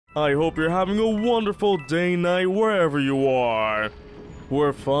I hope you're having a wonderful day, night, wherever you are.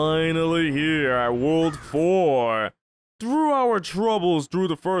 We're finally here at World 4. Through our troubles through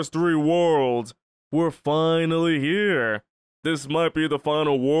the first 3 worlds, we're finally here. This might be the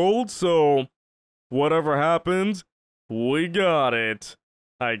final world, so whatever happens, we got it.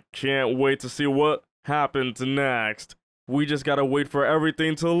 I can't wait to see what happens next. We just gotta wait for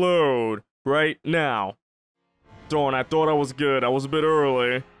everything to load right now. Darn, I thought I was good. I was a bit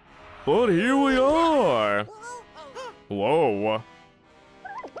early. But here we are. Whoa.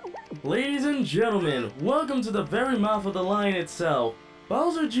 Ladies and gentlemen, welcome to the very mouth of the lion itself.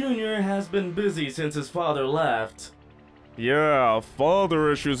 Bowser Jr. has been busy since his father left. Yeah,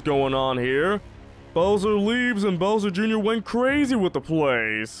 father issues going on here. Bowser leaves and Bowser Jr. went crazy with the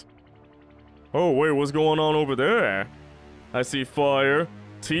place. Oh wait, what's going on over there? I see fire,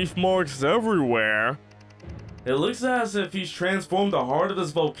 teeth marks everywhere. It looks as if he's transformed the heart of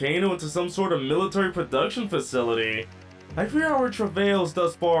this volcano into some sort of military production facility. I fear our travails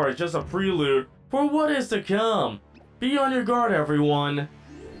thus far is just a prelude for what is to come. Be on your guard, everyone.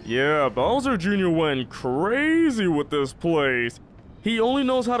 Yeah, Bowser Jr. went crazy with this place. He only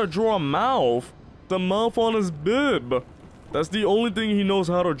knows how to draw a mouth. The mouth on his bib. That's the only thing he knows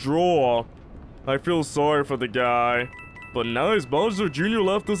how to draw. I feel sorry for the guy. But nice, Bowser Jr.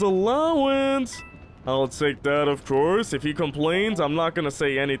 left his allowance. I'll take that, of course. If he complains, I'm not gonna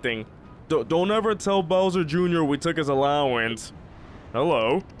say anything. Don't ever tell Bowser Jr. we took his allowance.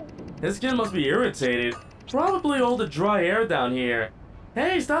 Hello. His skin must be irritated. Probably all the dry air down here.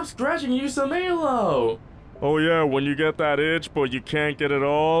 Hey, stop scratching, use some Halo! Oh yeah, when you get that itch but you can't get it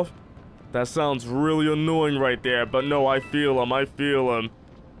off? That sounds really annoying right there, but no, I feel him.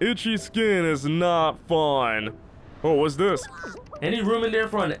 Itchy skin is not fun. Oh, what's this? Any room in there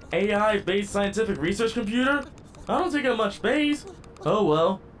for an AI-based scientific research computer? I don't take up much space. Oh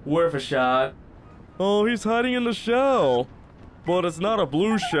well, worth a shot. Oh, he's hiding in the shell. But it's not a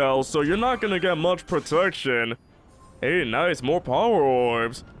blue shell, so you're not gonna get much protection. Hey, nice, more power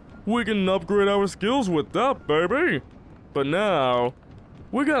orbs. We can upgrade our skills with that, baby. But now,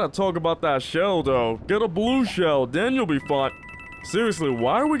 we gotta talk about that shell though. Get a blue shell, then you'll be fine. Seriously,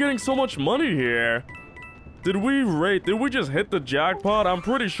 why are we getting so much money here? Did we just hit the jackpot? I'm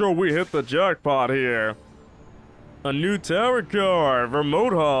pretty sure we hit the jackpot here. A new tarot card,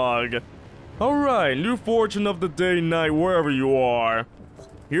 remote hog. Alright, new fortune of the day, night, wherever you are.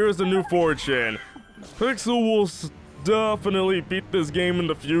 Here's the new fortune. Pixel will definitely beat this game in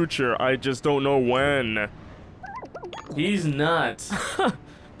the future. I just don't know when. He's nuts.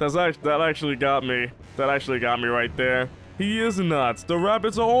 That actually got me. That actually got me right there. He is nuts. The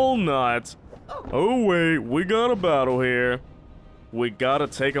Rabbids are all nuts. Oh wait, we got a battle here. We gotta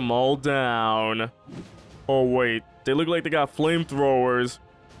take them all down. Oh wait, they look like they got flamethrowers.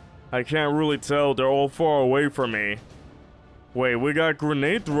 I can't really tell, they're all far away from me. Wait, we got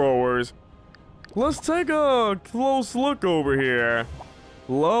grenade throwers. Let's take a close look over here.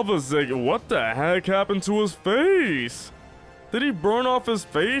 Lava Zig, what the heck happened to his face? Did he burn off his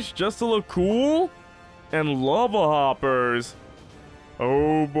face just to look cool? And lava hoppers.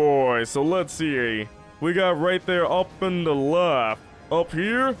 Oh boy, so let's see. We got right there up in the left, up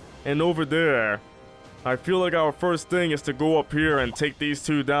here, and over there. I feel like our first thing is to go up here and take these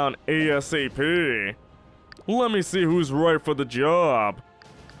two down ASAP. Let me see who's right for the job.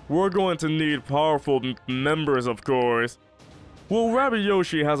 We're going to need powerful members, of course. Well, Rabbid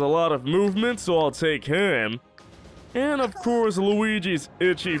Yoshi has a lot of movement, so I'll take him. And of course, Luigi's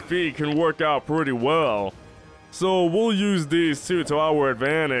itchy feet can work out pretty well. So we'll use these two to our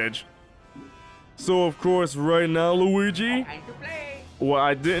advantage. So of course, right now, Luigi. Well,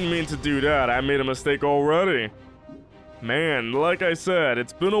 I didn't mean to do that. I made a mistake already. Man, like I said,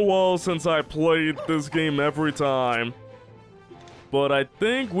 it's been a while since I played this game every time. But I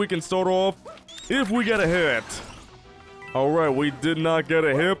think we can start off if we get a hit. Alright, we did not get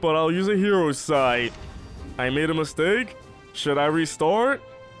a hit, but I'll use a hero sight. I made a mistake? Should I restart?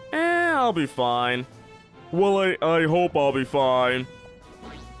 I'll be fine. Well, I hope I'll be fine.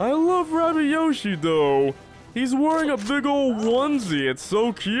 I love Rabbid Yoshi though. He's wearing a big old onesie. It's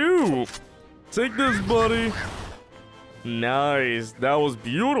so cute. Take this, buddy. Nice. That was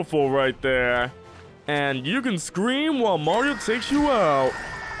beautiful right there. And you can scream while Mario takes you out.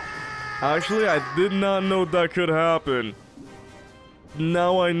 Actually, I did not know that could happen.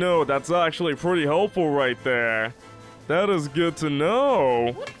 Now I know. That's actually pretty helpful right there. That is good to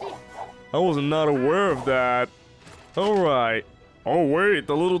know. I was not aware of that. Alright. Oh wait,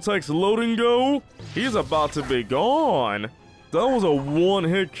 the little text loading go? He's about to be gone. That was a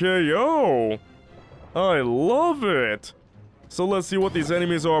one-hit KO. I love it. So let's see what these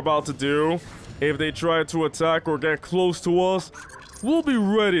enemies are about to do. If they try to attack or get close to us, we'll be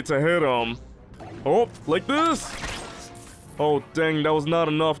ready to hit them. Oh, like this? Oh, dang, that was not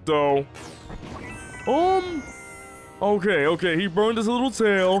enough, though. Okay, he burned his little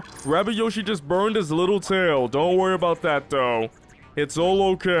tail. Rabbid Yoshi just burned his little tail. Don't worry about that, though. It's all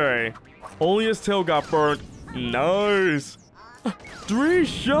okay. Only his tail got burnt. Nice. 3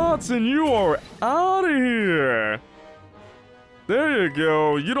 shots and you are out of here. There you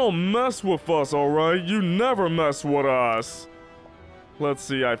go. You don't mess with us, alright? You never mess with us. Let's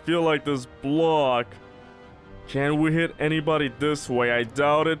see, I feel like this block. Can we hit anybody this way? I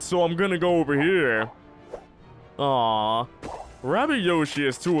doubt it, so I'm gonna go over here. Aww. Rabbid Yoshi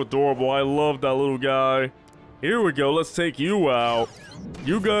is too adorable. I love that little guy. Here we go, let's take you out.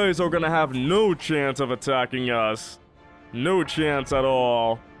 You guys are gonna have no chance of attacking us. No chance at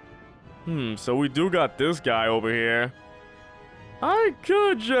all. So we do got this guy over here. I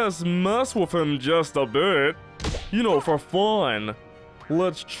could just mess with him just a bit. You know, for fun.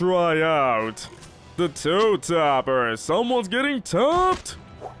 Let's try out the toe tapper. Someone's getting tapped.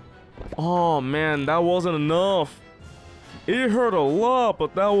 Oh man, that wasn't enough. It hurt a lot,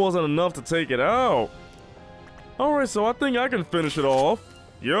 but that wasn't enough to take it out. Alright, so I think I can finish it off.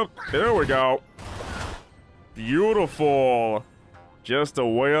 Yep, there we go. Beautiful. Just the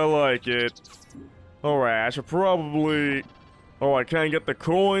way I like it. Alright, I should probably... Oh, I can't get the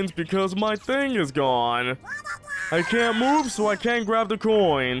coins because my thing is gone. I can't move, so I can't grab the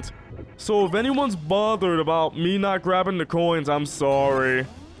coins. So if anyone's bothered about me not grabbing the coins, I'm sorry.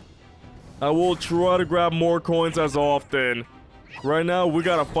 I will try to grab more coins as often. Right now, we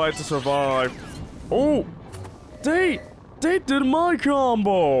gotta fight to survive. Oh! They did my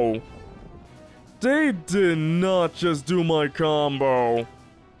combo! They did not just do my combo.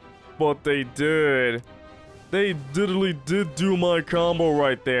 But they did. They literally did do my combo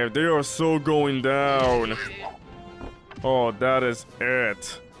right there. They are so going down. Oh, that is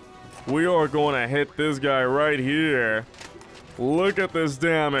it. We are going to hit this guy right here. Look at this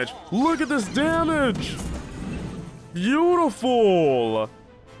damage. Look at this damage! Beautiful!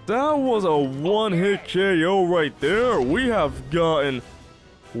 That was a one-hit KO right there. We have gotten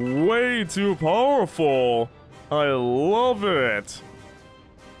way too powerful. I love it.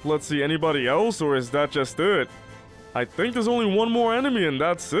 Let's see, anybody else, or is that just it? I think there's only one more enemy and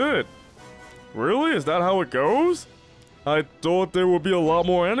that's it. Really? Is that how it goes? I thought there would be a lot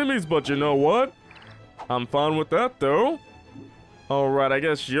more enemies, but you know what? I'm fine with that, though. Alright, I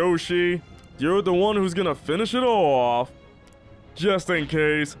guess Yoshi, you're the one who's gonna finish it off. Just in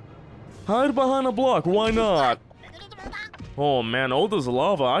case. Hide behind a block, why not? Oh man, all this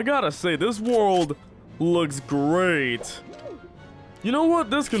lava. I gotta say, this world looks great. You know what?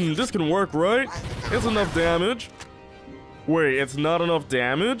 This can work, right? It's enough damage. Wait, it's not enough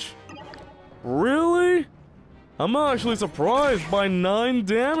damage? Really? I'm actually surprised by 9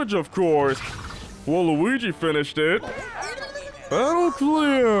 damage, of course. Well, Luigi finished it. Battle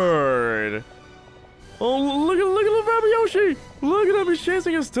cleared. Oh, look at Rabbids Yoshi. Look at him, he's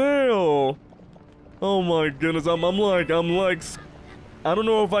chasing his tail. Oh my goodness, I'm like, I don't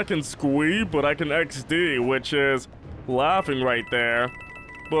know if I can squeeb, but I can XD, which is laughing right there.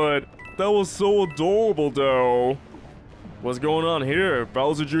 But that was so adorable, though. What's going on here?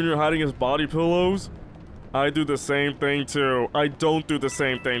 Bowser Jr. hiding his body pillows? I do the same thing, too. I don't do the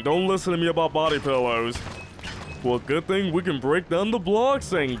same thing. Don't listen to me about body pillows. Well, good thing we can break down the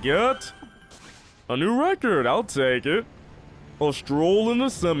blocks and get a new record. I'll take it. A stroll in the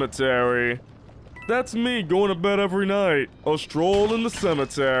cemetery. That's me going to bed every night. A stroll in the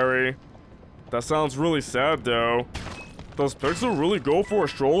cemetery. That sounds really sad, though. Does Pixel really go for a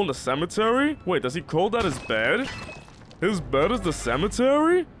stroll in the cemetery? Wait, does he call that his bed? His bed is the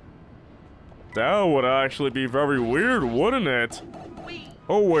cemetery? That would actually be very weird, wouldn't it?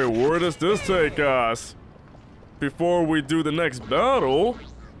 Oh wait, where does this take us? Before we do the next battle,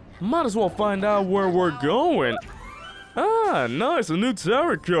 might as well find out where we're going. Ah, nice, a new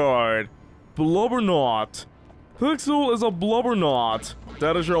tarot card. Blubberknot. Pixel is a Blubberknot.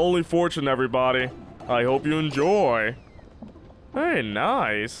 That is your only fortune, everybody. I hope you enjoy. Hey,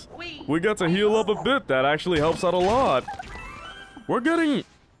 nice. We got to heal up a bit. That actually helps out a lot. We're getting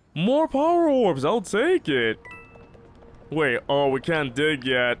more power orbs. I'll take it. Wait, oh, we can't dig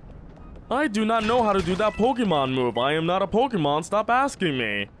yet. I do not know how to do that Pokemon move. I am not a Pokemon. Stop asking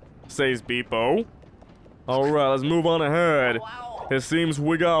me, says Beepo. Alright, let's move on ahead. It seems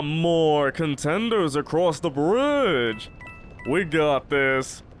we got more contenders across the bridge. We got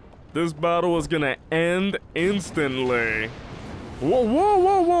this. This battle is gonna end instantly. Whoa, whoa,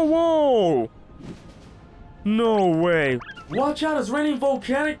 whoa, whoa, whoa! No way. Watch out, it's raining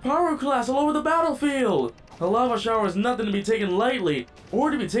volcanic pyroclasts all over the battlefield! A lava shower is nothing to be taken lightly, or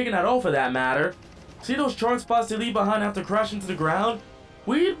to be taken at all for that matter. See those charred spots they leave behind after crashing to the ground?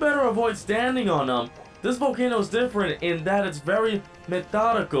 We'd better avoid standing on them. This volcano is different in that it's very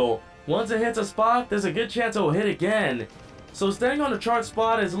methodical. Once it hits a spot, there's a good chance it will hit again. So standing on a charred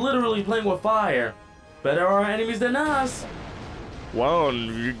spot is literally playing with fire. Better our enemies than us. Wow,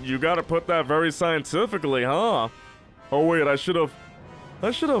 you gotta put that very scientifically, huh? Oh wait, I should have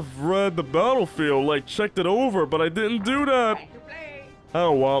read the battlefield, like checked it over, but I didn't do that.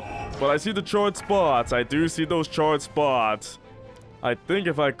 Oh well, but I see the charred spots. I do see those charred spots. I think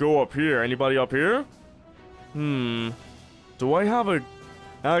if I go up here, anybody up here? Do I have a...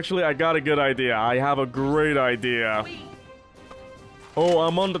 Actually, I got a good idea. I have a great idea. Oh,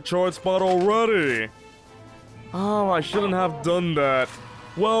 I'm on the charred spot already. Oh, I shouldn't have done that.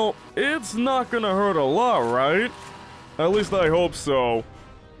 Well, it's not gonna hurt a lot, right? At least I hope so.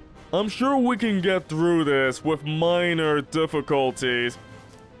 I'm sure we can get through this with minor difficulties.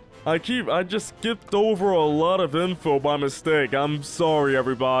 I just skipped over a lot of info by mistake. I'm sorry,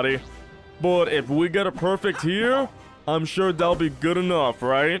 everybody. But if we get a perfect here, I'm sure that'll be good enough,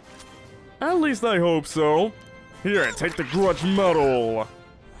 right? At least I hope so. Here, take the grudge medal.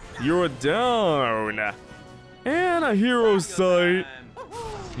 You're down. And a hero sight.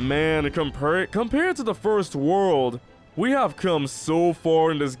 Man, compared to the first world, we have come so far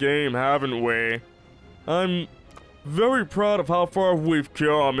in this game, haven't we? I'm very proud of how far we've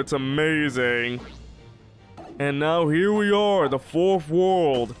come. It's amazing. And now here we are, the fourth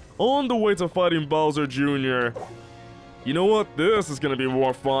world, on the way to fighting Bowser Jr. You know what? This is gonna be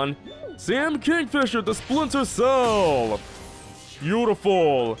more fun. Sam Kingfisher, the Splinter Cell.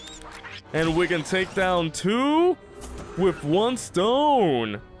 Beautiful. And we can take down 2 with 1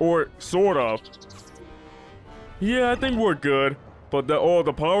 stone. Or sort of. Yeah, I think we're good. But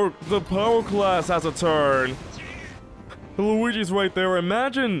the power class has a turn. Luigi's right there.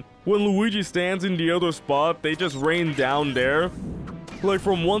 Imagine when Luigi stands in the other spot, they just rain down there. Like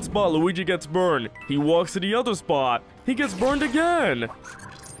from one spot, Luigi gets burned. He walks to the other spot. He gets burned again.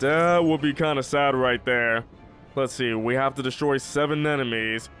 That would be kind of sad right there. Let's see, we have to destroy 7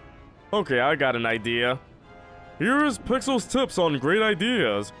 enemies. Okay, I got an idea. Here's Pixel's tips on great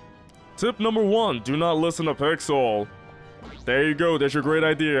ideas. Tip number 1, do not listen to Pixel. There you go, that's your great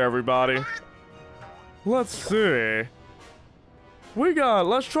idea, everybody. Let's see.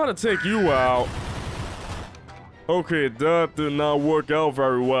 Let's try to take you out. Okay, that did not work out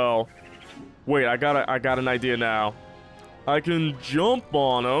very well. Wait, I got an idea now. I can jump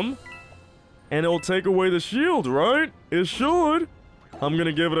on him, and it'll take away the shield, right? It should. I'm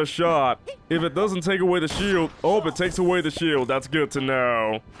gonna give it a shot. If it doesn't take away the shield... Oh, it takes away the shield. That's good to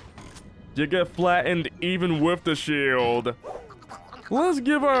know. You get flattened even with the shield. Let's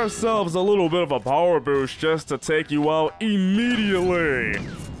give ourselves a little bit of a power boost just to take you out immediately.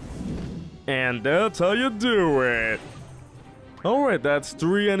 And that's how you do it. Alright, that's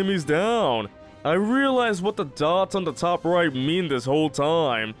 3 enemies down. I realized what the dots on the top right mean this whole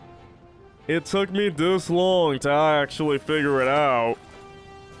time. It took me this long to actually figure it out.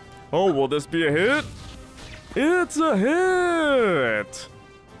 Oh, will this be a hit? It's a hit!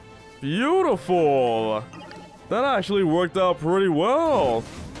 Beautiful! That actually worked out pretty well.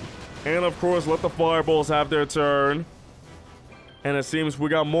 And of course, let the fireballs have their turn. And it seems we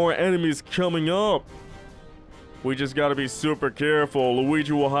got more enemies coming up. We just gotta be super careful.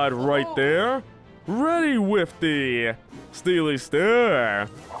 Luigi will hide right there. Ready with the Steely Stare.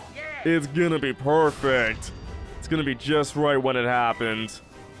 It's gonna be perfect. It's gonna be just right when it happens.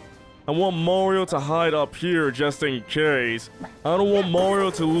 I want Mario to hide up here just in case. I don't want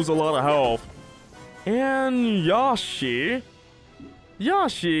Mario to lose a lot of health. And Yoshi.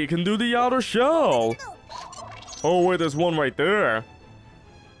 Yoshi can do the outer shell. Oh wait, there's one right there.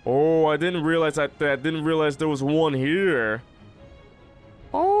 Oh, I didn't realize there was one here.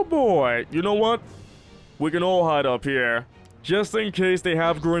 Oh boy, you know what? We can all hide up here, just in case they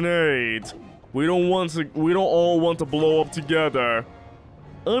have grenades. We don't all want to blow up together.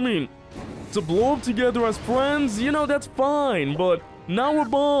 I mean, to blow up together as friends, you know, that's fine, but not with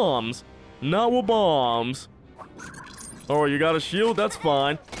bombs. Not with bombs. Oh, you got a shield? That's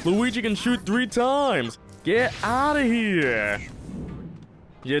fine. Luigi can shoot 3 times. Get out of here.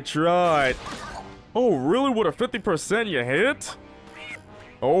 You tried. Oh, really? With a 50% you hit?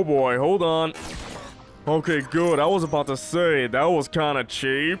 Oh boy, hold on. Okay, good. I was about to say, that was kind of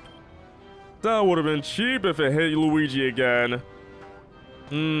cheap. That would have been cheap if it hit Luigi again.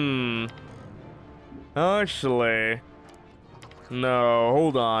 Actually... No,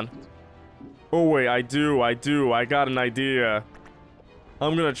 hold on. Oh wait, I do. I got an idea.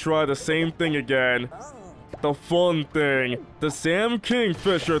 I'm gonna try the same thing again. The fun thing. The Sam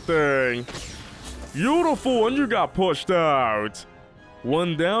Kingfisher thing. Beautiful, and you got pushed out.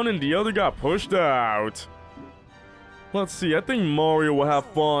 One down and the other got pushed out. Let's see, I think Mario will have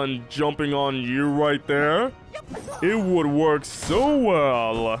fun jumping on you right there. It would work so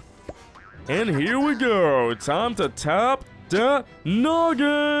well. And here we go. Time to tap that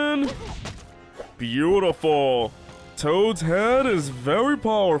noggin. Beautiful. Toad's head is very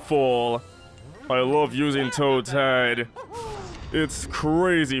powerful. I love using Toad's head. It's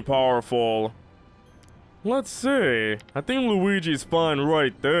crazy powerful. Let's see. I think Luigi's fine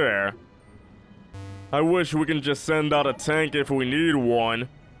right there. I wish we can just send out a tank if we need one.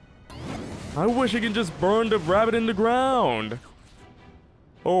 I wish I can just burn the rabbit in the ground.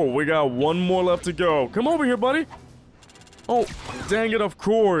 Oh, we got one more left to go. Come over here, buddy. Oh, dang it, of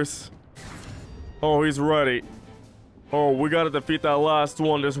course. Oh, he's ready. Oh, we gotta defeat that last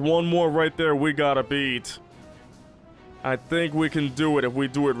one. There's one more right there we gotta beat. I think we can do it if we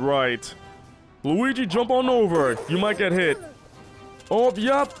do it right. Luigi, jump on over. You might get hit. Oh,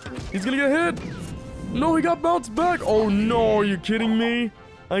 yep. He's gonna get hit. No, he got bounced back. Oh, no. Are you kidding me?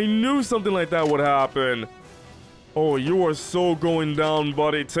 I knew something like that would happen. Oh, you are so going down,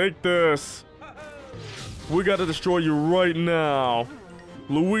 buddy. Take this. We gotta destroy you right now.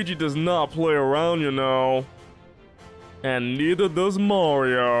 Luigi does not play around, you know. And neither does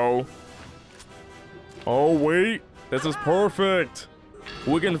Mario. Oh, wait. This is perfect.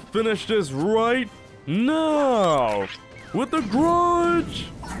 We can finish this right now. With a grudge.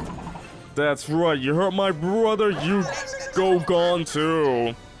 That's right. You hurt my brother. You go gone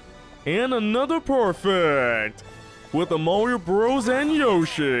too. And another perfect. With the Mario Bros and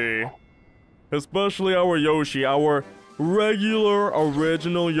Yoshi. Especially our Yoshi. Our regular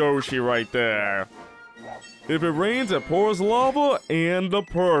original Yoshi right there. If it rains, it pours lava and the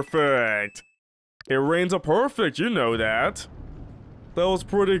perfect. It rains a perfect, you know that. That was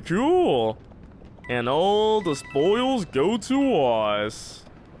pretty cool. And all the spoils go to us.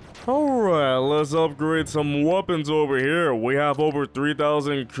 Alright, let's upgrade some weapons over here. We have over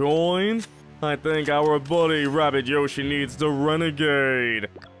 3,000 coins. I think our buddy Rabbid Yoshi needs the Renegade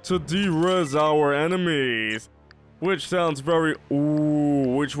to de-res our enemies. Which sounds very...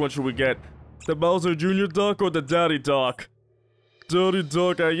 Ooh, which one should we get? The Bowser Jr. Duck or the Daddy Duck? Daddy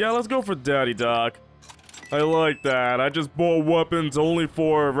Duck, yeah, let's go for Daddy Duck. I like that. I just bought weapons only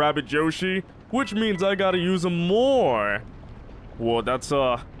for Rabbid Yoshi, which means I gotta use them more. Whoa, that's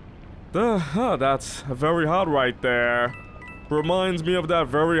very hot right there. Reminds me of that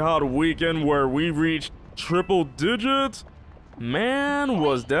very hot weekend where we reached triple digits. Man,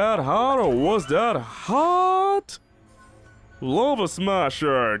 was that hot or was that hot? Lava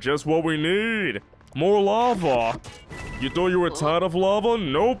Smasher, just what we need. More lava. You thought you were tired of lava?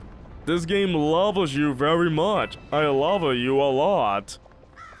 Nope. This game lavas you very much. I lava you a lot.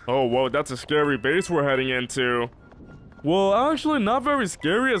 Oh, whoa, that's a scary base we're heading into. Well, actually not very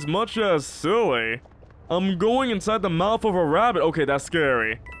scary as much as silly. I'm going inside the mouth of a rabbit. Okay, that's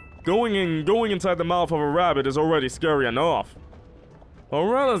scary. Going inside the mouth of a rabbit is already scary enough.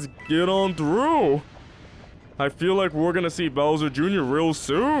 Alright, let's get on through. I feel like we're gonna see Bowser Jr. real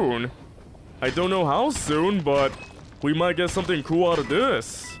soon. I don't know how soon, but we might get something cool out of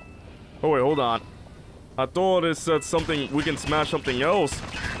this. Oh wait, hold on. I thought it said something, we can smash something else.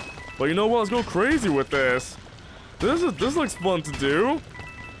 But you know what, let's go crazy with this. This looks fun to do.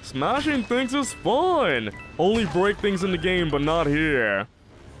 Smashing things is fun. Only break things in the game, but not here.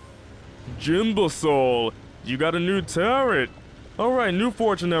 Jimbasol, you got a new turret. Alright, new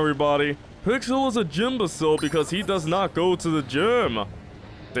fortune everybody. Pixel is a Jimbasol because he does not go to the gym.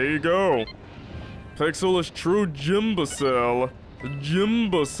 There you go. Pixel is true Jimbasol.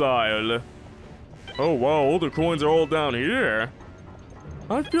 Jimbasile. Oh wow, all the coins are all down here.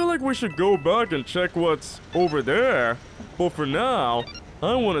 I feel like we should go back and check what's over there. But for now,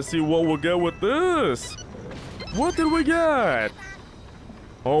 I want to see what we'll get with this. What did we get?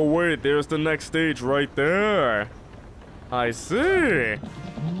 Oh wait, there's the next stage right there. I see.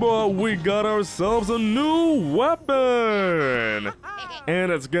 But we got ourselves a new weapon.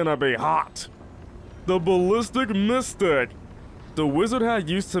 And it's gonna be hot. The Ballistic Mystic. The wizard hat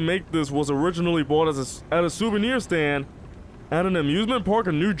used to make this was originally bought at a souvenir stand at an amusement park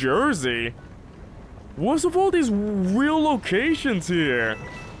in New Jersey. What's with all these real locations here?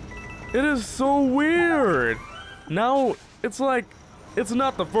 It is so weird. Now, it's like, it's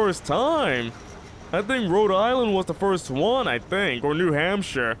not the first time. I think Rhode Island was the first one, I think, or New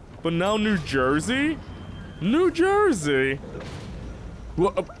Hampshire. But now New Jersey? New Jersey?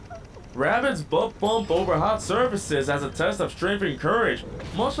 Rabbids bump over hot surfaces as a test of strength and courage,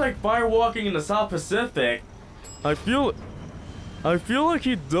 much like firewalking in the South Pacific. I feel like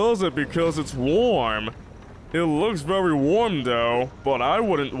he does it because it's warm. It looks very warm though, but I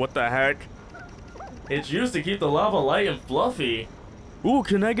wouldn't. What the heck? It's used to keep the lava light and fluffy. Ooh,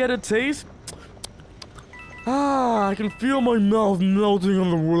 can I get a taste? Ah, I can feel my mouth melting on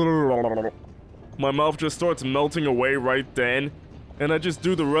the... My mouth just starts melting away right then. And I just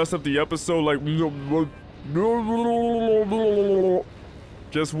do the rest of the episode like...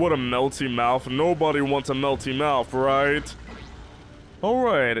 Just what a melty mouth. Nobody wants a melty mouth, right?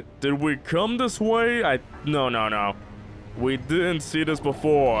 Alright, did we come this way? No. We didn't see this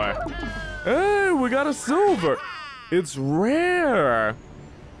before. Hey, we got a silver! It's rare!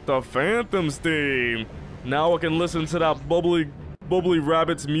 The Phantom's theme. Now I can listen to that bubbly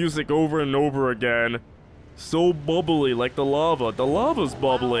Rabbids music over and over again. So bubbly, like the lava. The lava's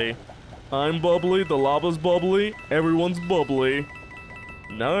bubbly. I'm bubbly, the lava's bubbly, everyone's bubbly.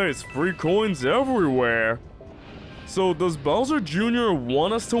 Nice, free coins everywhere. So does Bowser Jr.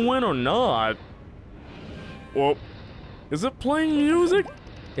 want us to win or not? Well, is it playing music?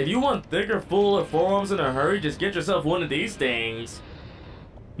 If you want thicker, fuller forearms in a hurry, just get yourself one of these things.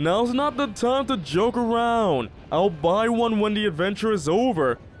 Now's not the time to joke around. I'll buy one when the adventure is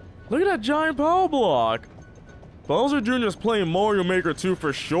over. Look at that giant power block. Bowser Jr. is playing Mario Maker 2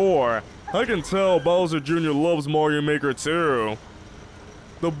 for sure. I can tell Bowser Jr. loves Mario Maker 2.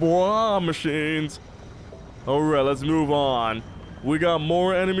 The blah machines. Alright, let's move on. We got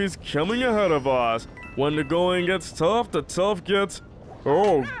more enemies coming ahead of us. When the going gets tough, the tough gets...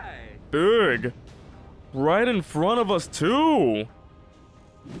 Oh, big. Right in front of us too.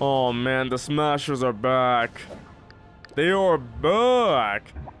 Oh man, the Smashers are back. They are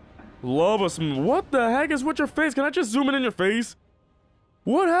back. Love us. What the heck is with your face? Can I just zoom in your face?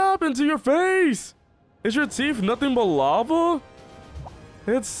 What happened to your face? Is your teeth nothing but lava?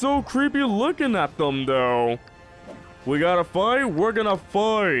 It's so creepy looking at them though. We gotta fight? We're gonna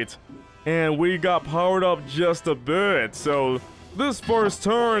fight. And we got powered up just a bit, so this first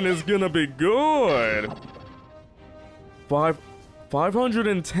turn is gonna be good.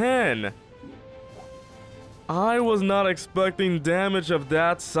 510. I was not expecting damage of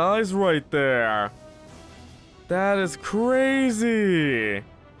that size right there. That is crazy.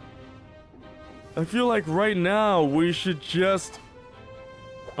 I feel like right now we should just...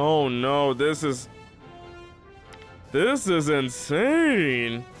 Oh no, this is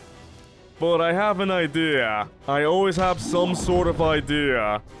insane. But I have an idea. I always have some sort of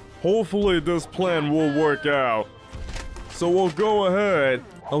idea. Hopefully this plan will work out. So we'll go ahead.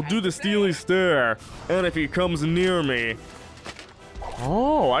 I'll do the Steely Stare. And if he comes near me...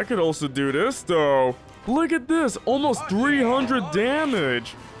 Oh, I could also do this though. Look at this. Almost 300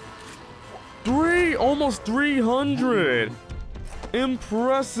 damage. Almost 300.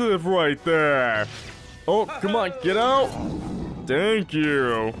 Impressive right there. Oh, come on, get out. Thank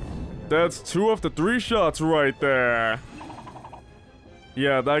you. That's 2 of the 3 shots right there.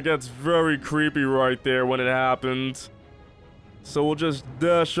 Yeah, that gets very creepy right there when it happens. So we'll just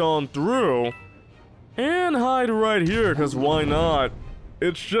dash on through. And hide right here, because why not?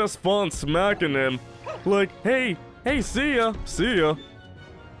 It's just fun smacking him. Like, hey, see ya.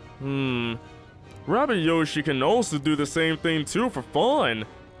 Rabbit Yoshi can also do the same thing too for fun.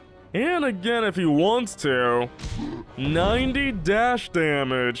 And again if he wants to. 90 dash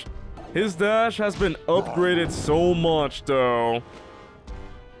damage. His dash has been upgraded so much though.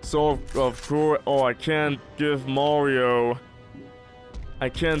 So of course, oh, I can't give Mario. I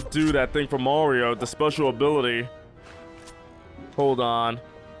can't do that thing for Mario, the special ability. Hold on.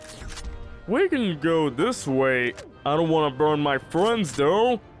 We can go this way. I don't want to burn my friends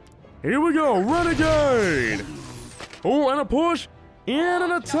though. Here we go, Renegade! Oh, and a push, and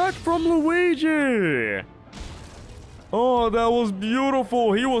an attack from Luigi! Oh, that was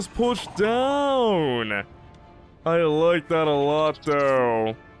beautiful, he was pushed down! I like that a lot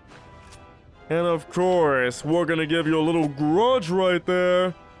though. And of course, we're gonna give you a little grudge right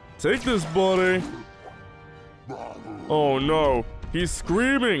there. Take this, buddy. Oh no, he's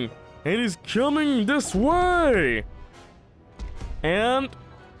screaming, and he's coming this way! And...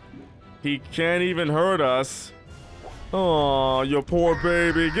 he can't even hurt us. Aw, you poor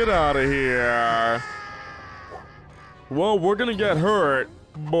baby, get out of here. Well, we're gonna get hurt,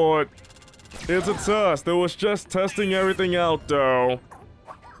 but it's a test. It was just testing everything out, though.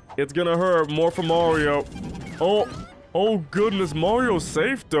 It's gonna hurt more for Mario. Oh goodness, Mario's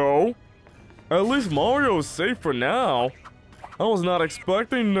safe, though. At least Mario's safe for now. I was not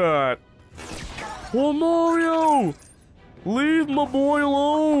expecting that. Oh, Mario! Leave my boy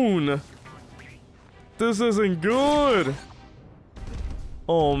alone! This isn't good!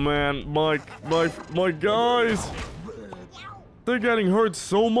 Oh man, my guys! They're getting hurt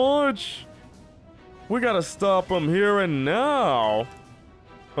so much! We gotta stop them here and now!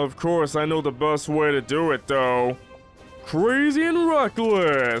 Of course, I know the best way to do it though. Crazy and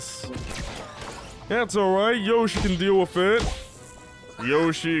reckless! That's alright, Yoshi can deal with it.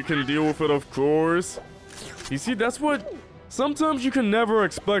 Yoshi can deal with it, of course. You see, that's what... Sometimes you can never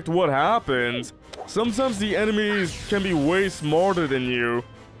expect what happens. Sometimes the enemies can be way smarter than you.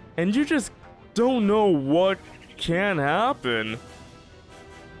 And you just don't know what can happen.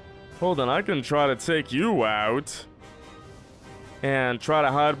 Hold on, I can try to take you out. And try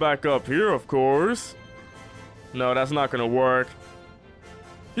to hide back up here, of course. No, that's not gonna work.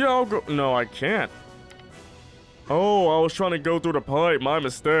 Yeah, I'll go... No, I can't. Oh, I was trying to go through the pipe. My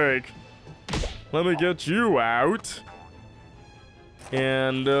mistake. Let me get you out.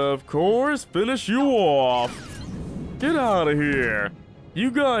 And, of course, finish you off. Get out of here.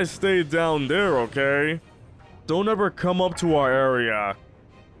 You guys stay down there, okay? Don't ever come up to our area.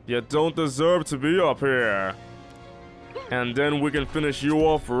 You don't deserve to be up here. And then we can finish you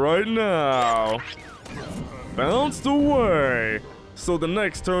off right now. Bounced away. So the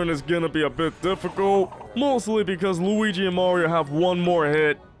next turn is gonna be a bit difficult. Mostly because Luigi and Mario have one more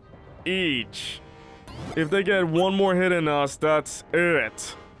hit each. If they get one more hit in us, that's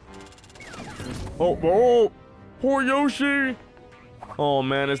it. Oh, poor Yoshi. Oh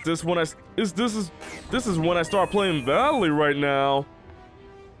man, is this when this is when I start playing badly right now.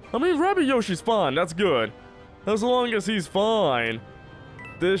 I mean, Rabbid Yoshi's fine, that's good. As long as he's fine.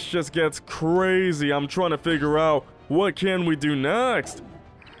 This just gets crazy. I'm trying to figure out what can we do next.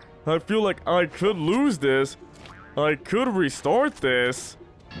 I feel like I could lose this. I could restart this.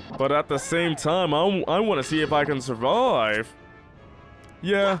 But at the same time, I want to see if I can survive.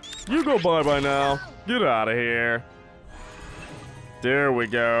 Yeah, you go bye-bye now. Get out of here. There we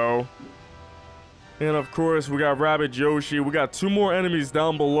go. And of course, we got Rabbid Yoshi. We got two more enemies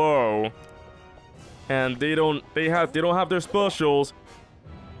down below. And they don't have their specials.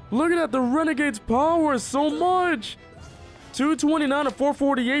 Look at that, the Renegade's power is so much. 229 to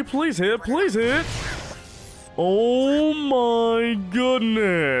 448, please hit, please hit. Oh my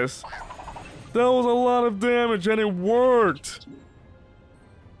goodness. That was a lot of damage and it worked.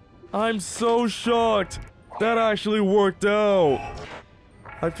 I'm so shocked. That actually worked out.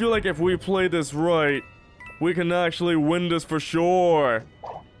 I feel like if we play this right, we can actually win this for sure.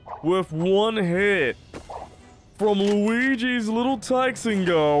 With one hit from Luigi's little Tyson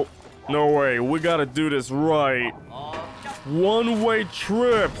go. No way, we gotta do this right. One-way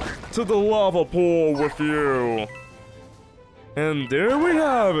trip to the lava pool with you. And there we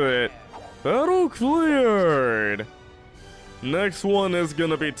have it. Battle cleared. Next one is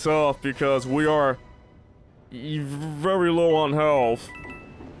gonna be tough because we are very low on health.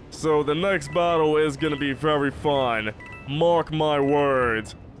 So the next battle is gonna be very fun. Mark my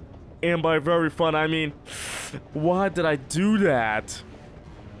words. And by very fun, I mean, why did I do that?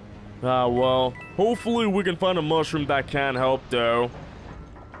 Well, hopefully we can find a mushroom that can help, though.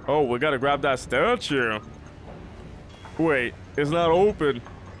 Oh, we gotta grab that statue. Wait, it's not open.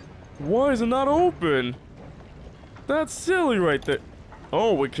 Why is it not open? That's silly right there.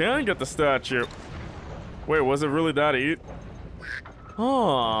 Oh, we can get the statue. Wait, was it really that easy?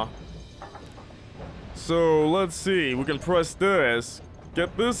 Huh. So, let's see. We can press this.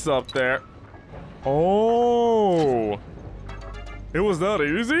 Get this up there. Oh. It was that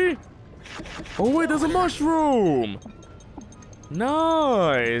easy? Oh wait, there's a mushroom!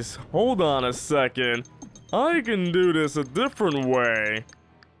 Nice! Hold on a second. I can do this a different way.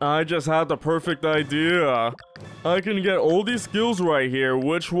 I just had the perfect idea. I can get all these skills right here,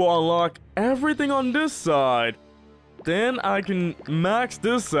 which will unlock everything on this side. Then I can max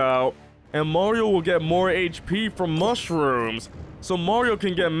this out, and Mario will get more HP from mushrooms. So Mario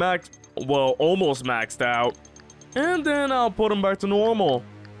can get almost maxed out. And then I'll put him back to normal.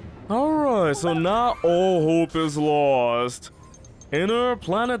 Alright, so not all hope is lost.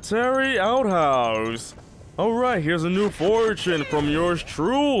 Interplanetary outhouse. Alright, here's a new fortune from yours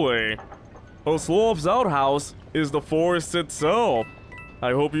truly. Oslov's outhouse is the forest itself.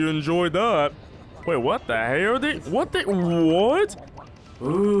 I hope you enjoyed that. Wait, what the hell are they? What?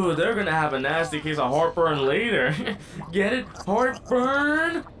 Ooh, they're gonna have a nasty case of heartburn later. Get it?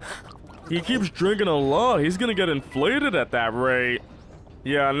 Heartburn? He keeps drinking a lot. He's gonna get inflated at that rate.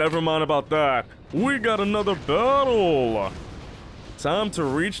 Yeah, never mind about that. We got another battle. Time to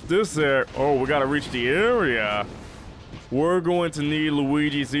reach this area. Oh, we gotta reach the area. We're going to need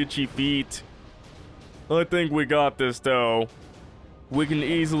Luigi's itchy feet. I think we got this, though. We can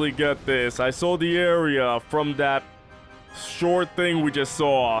easily get this. I saw the area from that short thing we just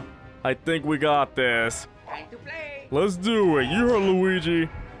saw. I think we got this. Time to play. Let's do it. You heard Luigi.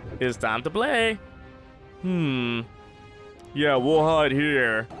 It's time to play. Yeah, we'll hide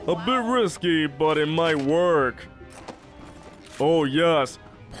here. A bit risky, but it might work. Oh, yes.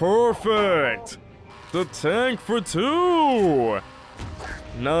 Perfect. The tank for 2.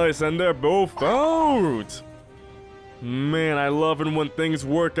 Nice, and they're both out. Man, I love it when things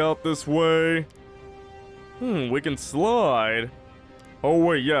work out this way. We can slide. Oh,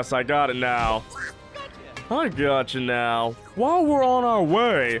 wait, yes, I got it now. I got you now. While we're on our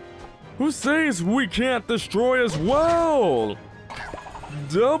way, who says we can't destroy as well?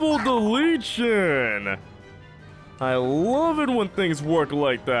 Double deletion. I love it when things work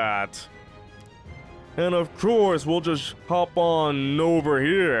like that. And of course, we'll just hop on over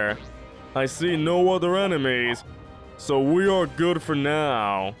here. I see no other enemies, so we are good for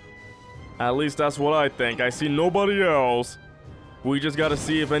now. At least that's what I think. I see nobody else. We just gotta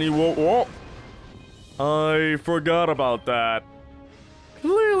see if any whoa! I forgot about that.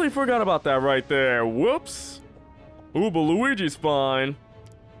 Clearly forgot about that right there. Whoops. Ooh, but Luigi's fine.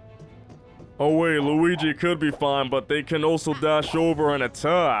 Oh wait, Luigi could be fine, but they can also dash over and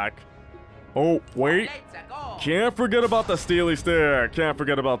attack. Oh, wait. Can't forget about the Steely Stare. Can't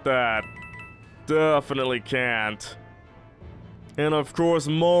forget about that. Definitely can't. And of course,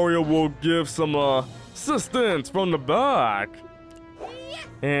 Mario will give some assistance from the back.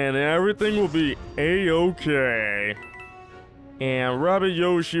 And everything will be a-okay. And Rabbid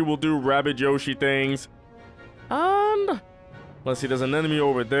Yoshi will do Rabbid Yoshi things. And let's see, there's an enemy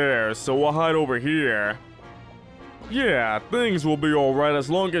over there, so we'll hide over here. Yeah, things will be alright as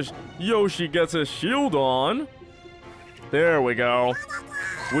long as Yoshi gets his shield on. There we go.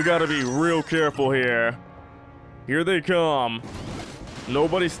 We gotta be real careful here. Here they come.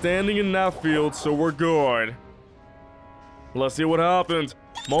 Nobody's standing in that field, so we're good. Let's see what happens.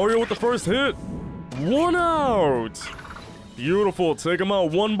 Mario with the first hit. 1 out. Beautiful. Take them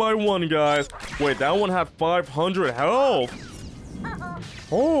out one by one, guys. Wait, that one had 500 health.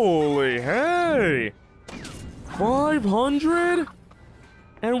 Holy hey. 500?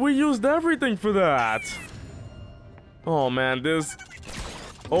 And we used everything for that. Oh man, this...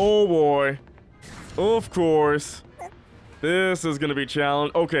 Oh boy. Of course. This is gonna be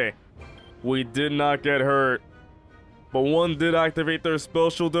challenging. Okay. We did not get hurt. But one did activate their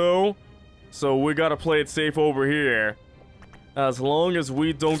special though. So we gotta play it safe over here. As long as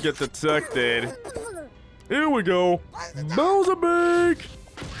we don't get detected. Here we go. Bowser Bake!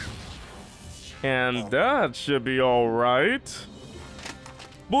 And that should be alright.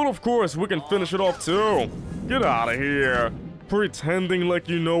 But of course, we can finish it off too. Get out of here. Pretending like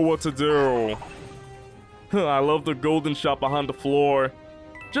you know what to do. I love the golden shot behind the floor.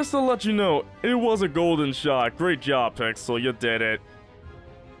 Just to let you know, it was a golden shot. Great job, Pixel. You did it.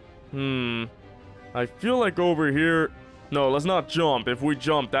 I feel like over here... No, let's not jump. If we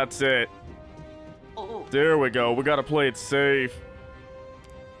jump, that's it. There we go. We gotta play it safe.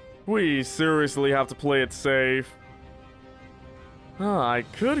 We seriously have to play it safe. I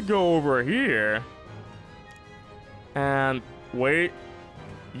could go over here. And... wait.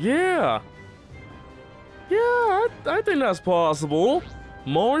 Yeah! Yeah, I think that's possible.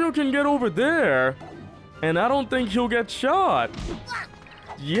 Mario can get over there. And I don't think he'll get shot.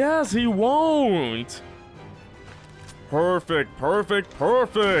 Yes, he won't. Perfect, perfect,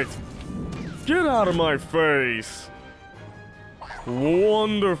 perfect. Get out of my face.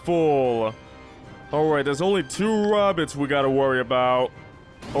 Wonderful. Alright, there's only 2 Rabbids we gotta worry about.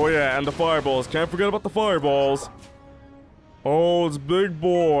 Oh yeah, and the fireballs. Can't forget about the fireballs. Oh, it's Big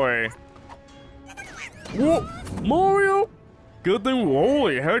Boy. Whoa, Mario? Good thing,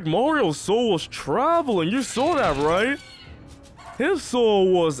 holy heck, Mario's soul was traveling. You saw that, right? His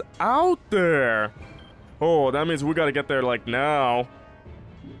soul was out there. Oh, that means we gotta get there like now.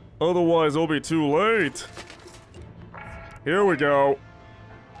 Otherwise, it'll be too late. Here we go.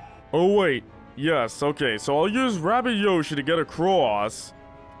 Oh, wait. Yes, okay. So I'll use Rabbid Yoshi to get across.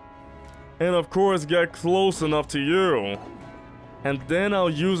 And of course, get close enough to you. And then I'll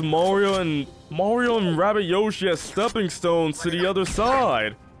use Mario and Rabbid Yoshi as stepping stones to the other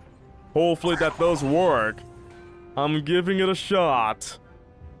side. Hopefully that does work. I'm giving it a shot.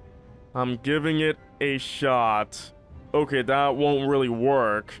 I'm giving it a shot. Okay, that won't really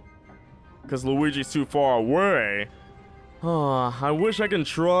work. Because Luigi's too far away. I wish I can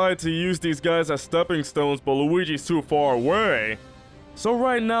try to use these guys as stepping stones, but Luigi's too far away. So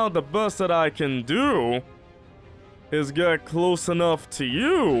right now, the best that I can do is get close enough to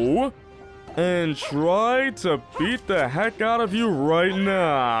you and try to beat the heck out of you right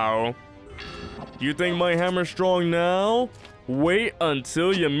now. You think my hammer's strong now? Wait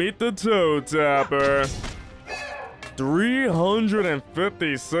until you meet the Toe Tapper.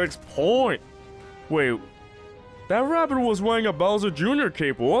 356 points. Wait, that rabbit was wearing a Bowser Jr.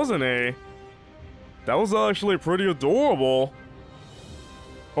 cape, wasn't he? That was actually pretty adorable.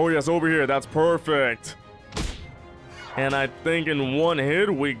 Oh yes, over here, that's perfect. And I think in one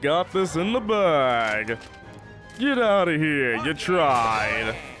hit, we got this in the bag. Get out of here, you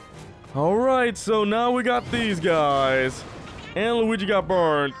tried. Alright, so now we got these guys. And Luigi got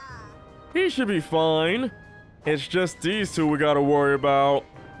burned. He should be fine. It's just these two we gotta worry about.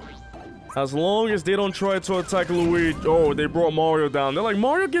 As long as they don't try to attack Luigi. Oh, they brought Mario down. They're like,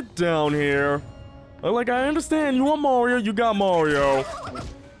 Mario, get down here. They're like, I understand, you want Mario, you got Mario.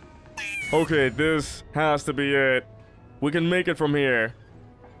 Okay, this has to be it. We can make it from here.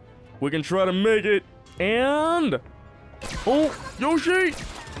 We can try to make it. And... oh, Yoshi!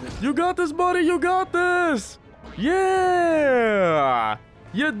 You got this, buddy, you got this! Yeah!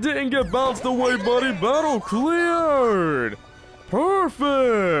 You didn't get bounced away, buddy. Battle cleared!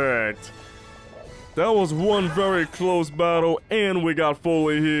 Perfect! That was one very close battle, and we got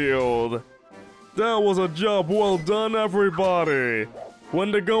fully healed. That was a job well done, everybody.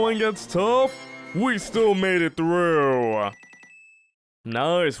 When the going gets tough, we still made it through.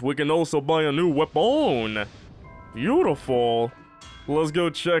 Nice, we can also buy a new weapon. Beautiful. Let's go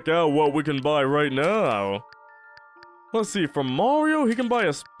check out what we can buy right now. Let's see, from Mario, he can buy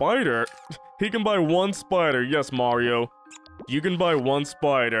a spider. He can buy one spider. Yes, Mario. You can buy one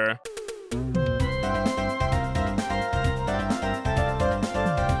spider.